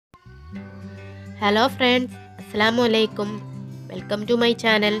Hello friends, അസ്സലാമു അലൈക്കും. Welcome to my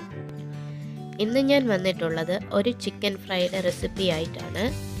channel. ഇന്ന് ഞാൻ വന്നിട്ടുള്ളത് ഒരു ചിക്കൻ ഫ്രൈഡ് റെസിപ്പി ആയിട്ടാണ്.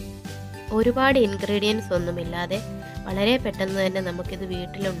 ഒരുപാട് ഇൻഗ്രീഡിയൻസ് ഒന്നുമില്ലാതെ വളരെ പെട്ടെന്ന് തന്നെ നമുക്കിത്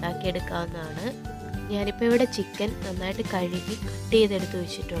വീട്ടിലുണ്ടാക്കിയെടുക്കാവുന്നതാണ്. ഞാനിപ്പോൾ ഇവിടെ ചിക്കൻ നന്നായിട്ട് കഴുകി കട്ട് ചെയ്തെടുത്ത്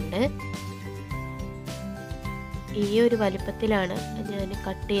വെച്ചിട്ടുണ്ട്. ഈ ഒരു വലുപ്പത്തിലാണ് ഞാൻ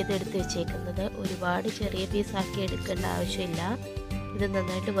കട്ട് ചെയ്തെടുത്ത് വെച്ചേക്കുന്നത്. ഒരുപാട് ചെറിയ പീസാക്കി എടുക്കേണ്ട ആവശ്യമില്ല. ഇത്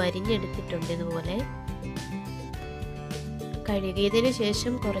നന്നായിട്ട് വരിഞ്ഞെടുത്തിട്ടുണ്ട്. ഇതുപോലെ കഴുകിയതിന്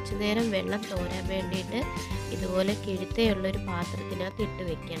ശേഷം കുറച്ചു നേരം വെള്ളം തോരാൻ വേണ്ടിയിട്ട് ഇതുപോലെ കിഴുത്തയുള്ളൊരു പാത്രത്തിനകത്ത് ഇട്ട്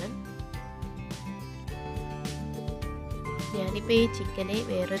വെക്കണം. ഞാനിപ്പോൾ ഈ ചിക്കനെ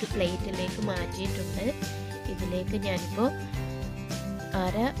വേറൊരു പ്ലേറ്റിലേക്ക് മാറ്റിയിട്ടുണ്ട്. ഇതിലേക്ക് ഞാനിപ്പോൾ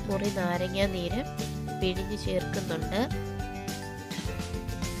അര മുറി നാരങ്ങ നീര് പിഴിഞ്ഞ് ചേർക്കുന്നുണ്ട്.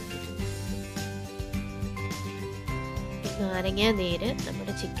 നാരങ്ങ നീര്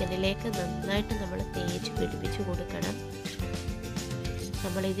നമ്മുടെ ചിക്കനിലേക്ക് നന്നായിട്ട് നമ്മൾ തേച്ച് പിടിപ്പിച്ച് കൊടുക്കണം.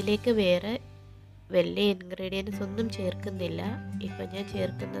 നമ്മളിതിലേക്ക് വേറെ വലിയ ഇൻഗ്രീഡിയൻസ് ഒന്നും ചേർക്കുന്നില്ല. ഇപ്പം ഞാൻ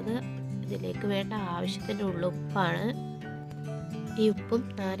ചേർക്കുന്നത് ഇതിലേക്ക് വേണ്ട ആവശ്യത്തിനുള്ള ഉപ്പാണ്. ഈ ഉപ്പും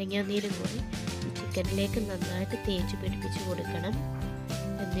നാരങ്ങ നീരും കൂടി ഈ ചിക്കനിലേക്ക് നന്നായിട്ട് തേച്ച് പിടിപ്പിച്ച് കൊടുക്കണം.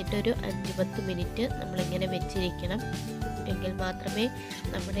 എന്നിട്ടൊരു 5-10 മിനിറ്റ് നമ്മളിങ്ങനെ വെച്ചിരിക്കണം. എങ്കിൽ മാത്രമേ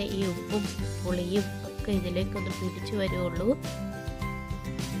നമ്മുടെ ഈ ഉപ്പും പുളിയും ഒക്കെ ഇതിലേക്കൊന്ന് പിടിച്ചു വരുള്ളൂ.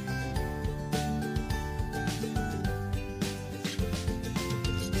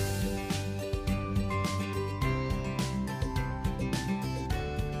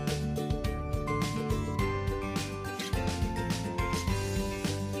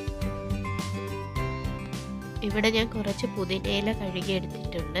 ഇവിടെ ഞാൻ കുറച്ച് പുതിനയില കഴുകി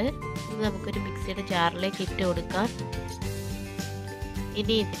എടുത്തിട്ടുണ്ട്. ഇത് നമുക്കൊരു മിക്സിയുടെ ജാറിലേക്ക് ഇട്ട് കൊടുക്കാം.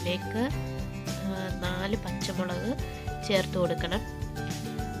 ഇനി ഇതിലേക്ക് 4 പച്ചമുളക് ചേർത്ത് കൊടുക്കണം.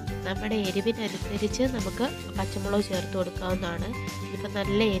 നമ്മുടെ എരിവിനനുസരിച്ച് നമുക്ക് പച്ചമുളക് ചേർത്ത് കൊടുക്കാവുന്നതാണ്. ഇപ്പം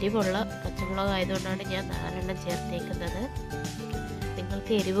നല്ല എരിവുള്ള പച്ചമുളക് ആയതുകൊണ്ടാണ് ഞാൻ 4 ചേർത്തേക്കുന്നത്.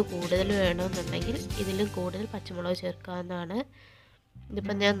 നിങ്ങൾക്ക് എരിവ് കൂടുതൽ വേണമെന്നുണ്ടെങ്കിൽ ഇതിലും കൂടുതൽ പച്ചമുളക് ചേർക്കാവുന്നതാണ്.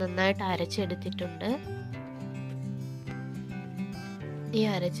 ഇതിപ്പം ഞാൻ നന്നായിട്ട് അരച്ചെടുത്തിട്ടുണ്ട്. ഈ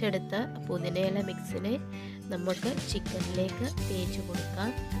അരച്ചെടുത്ത പുതിനയില മിക്സിനെ നമുക്ക് ചിക്കനിലേക്ക് തേച്ച് കൊടുക്കാം.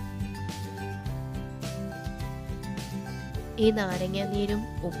 ഈ നാരങ്ങ നീരും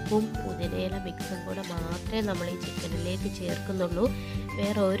ഉപ്പും പുതിനയില മിക്സും കൂടെ മാത്രമേ നമ്മൾ ഈ ചിക്കനിലേക്ക് ചേർക്കുന്നുള്ളൂ.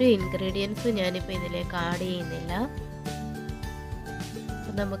 വേറെ ഒരു ഇൻഗ്രീഡിയൻസും ഞാനിപ്പോൾ ഇതിലേക്ക് ആഡ് ചെയ്യുന്നില്ല.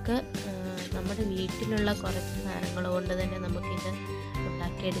 നമുക്ക് നമ്മുടെ വീട്ടിലുള്ള കുറച്ച് സാധനങ്ങൾ കൊണ്ട് തന്നെ നമുക്കിത്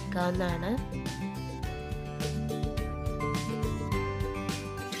ഉണ്ടാക്കിയെടുക്കാവുന്നതാണ്.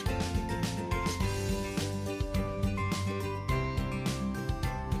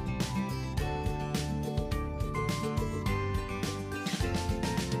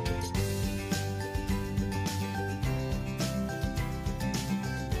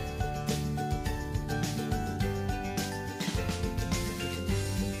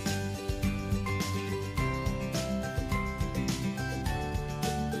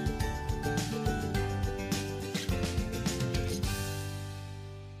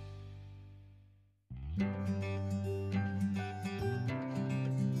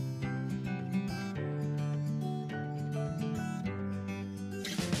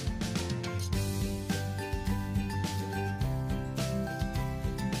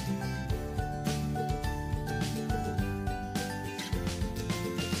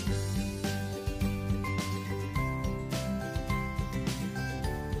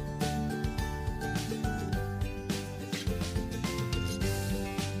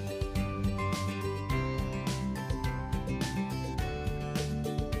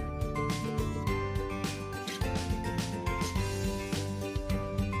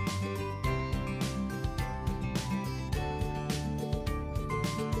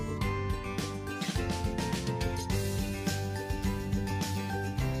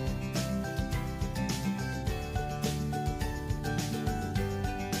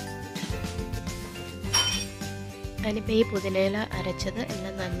 ഞാനിപ്പോൾ ഈ പുതിനയില അരച്ചത്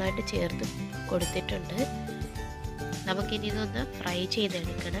എല്ലാം നന്നായിട്ട് ചേർത്ത് കൊടുത്തിട്ടുണ്ട്. നമുക്കിനി ഇതൊന്ന് ഫ്രൈ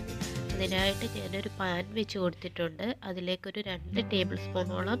ചെയ്തെടുക്കണം. അതിനായിട്ട് ഞാനൊരു പാൻ വെച്ച് കൊടുത്തിട്ടുണ്ട്. അതിലേക്കൊരു 2 ടേബിൾ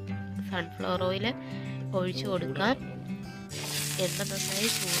സ്പൂണോളം സൺഫ്ലവർ ഓയിൽ ഒഴിച്ചു കൊടുക്കാം. എണ്ണ നന്നായി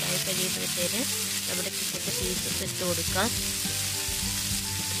ചൂടായി കഴിയുമ്പോഴത്തേന് നമ്മുടെ ചിക്കൻ്റെ പീസസ് ഇട്ട് കൊടുക്കാം.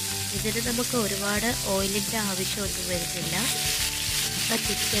 ഇതിന് നമുക്ക് ഒരുപാട് ഓയിലിൻ്റെ ആവശ്യമൊന്നും വരുന്നില്ല. ആ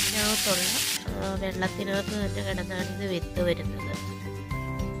ചിക്കനകത്തുള്ള വെള്ളത്തിനകത്ത് തന്നെ കിടന്നാണ് ഇത് വെന്ത് വരുന്നത്.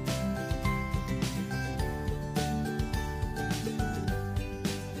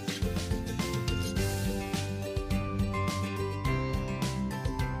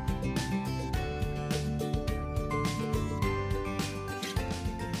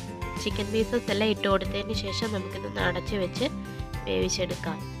 ചിക്കൻ പീസസ് എല്ലാം ഇട്ട് കൊടുത്തതിന് ശേഷം നമുക്കിതൊന്ന് അടച്ച് വെച്ച്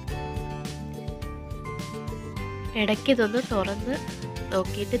വേവിച്ചെടുക്കാം. ഇടയ്ക്ക് ഇതൊന്ന് തുറന്ന്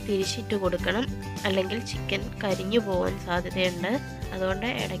നോക്കിയിട്ട് തിരിച്ചിട്ട് കൊടുക്കണം, അല്ലെങ്കിൽ ചിക്കൻ കരിഞ്ഞു പോകാൻ സാധ്യതയുണ്ട്. അതുകൊണ്ട്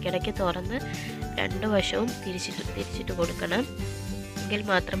ഇടയ്ക്കിടയ്ക്ക് തുറന്ന് രണ്ട് വശവും തിരിച്ചിട്ട് കൊടുക്കണം. എങ്കിൽ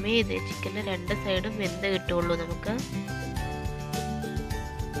മാത്രമേ ഇത് ചിക്കൻ്റെ രണ്ട് സൈഡും വെന്ത് കിട്ടുള്ളൂ നമുക്ക്.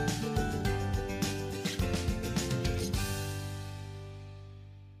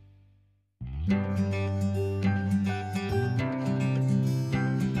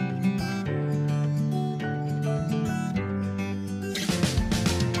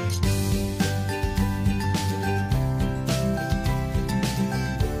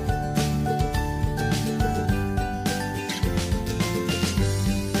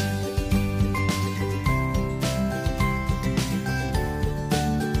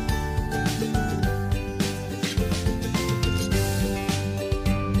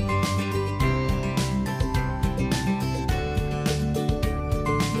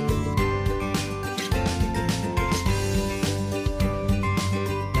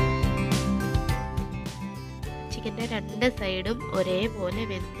 ചിക്കൻ്റെ രണ്ട് സൈഡും ഒരേപോലെ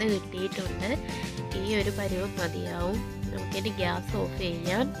വെന്ത് കിട്ടിയിട്ടുണ്ട്. ഈ ഒരു പരുവം മതിയാവും. നമുക്കിനി ഗ്യാസ് ഓഫ്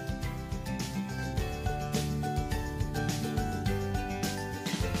ചെയ്യാം.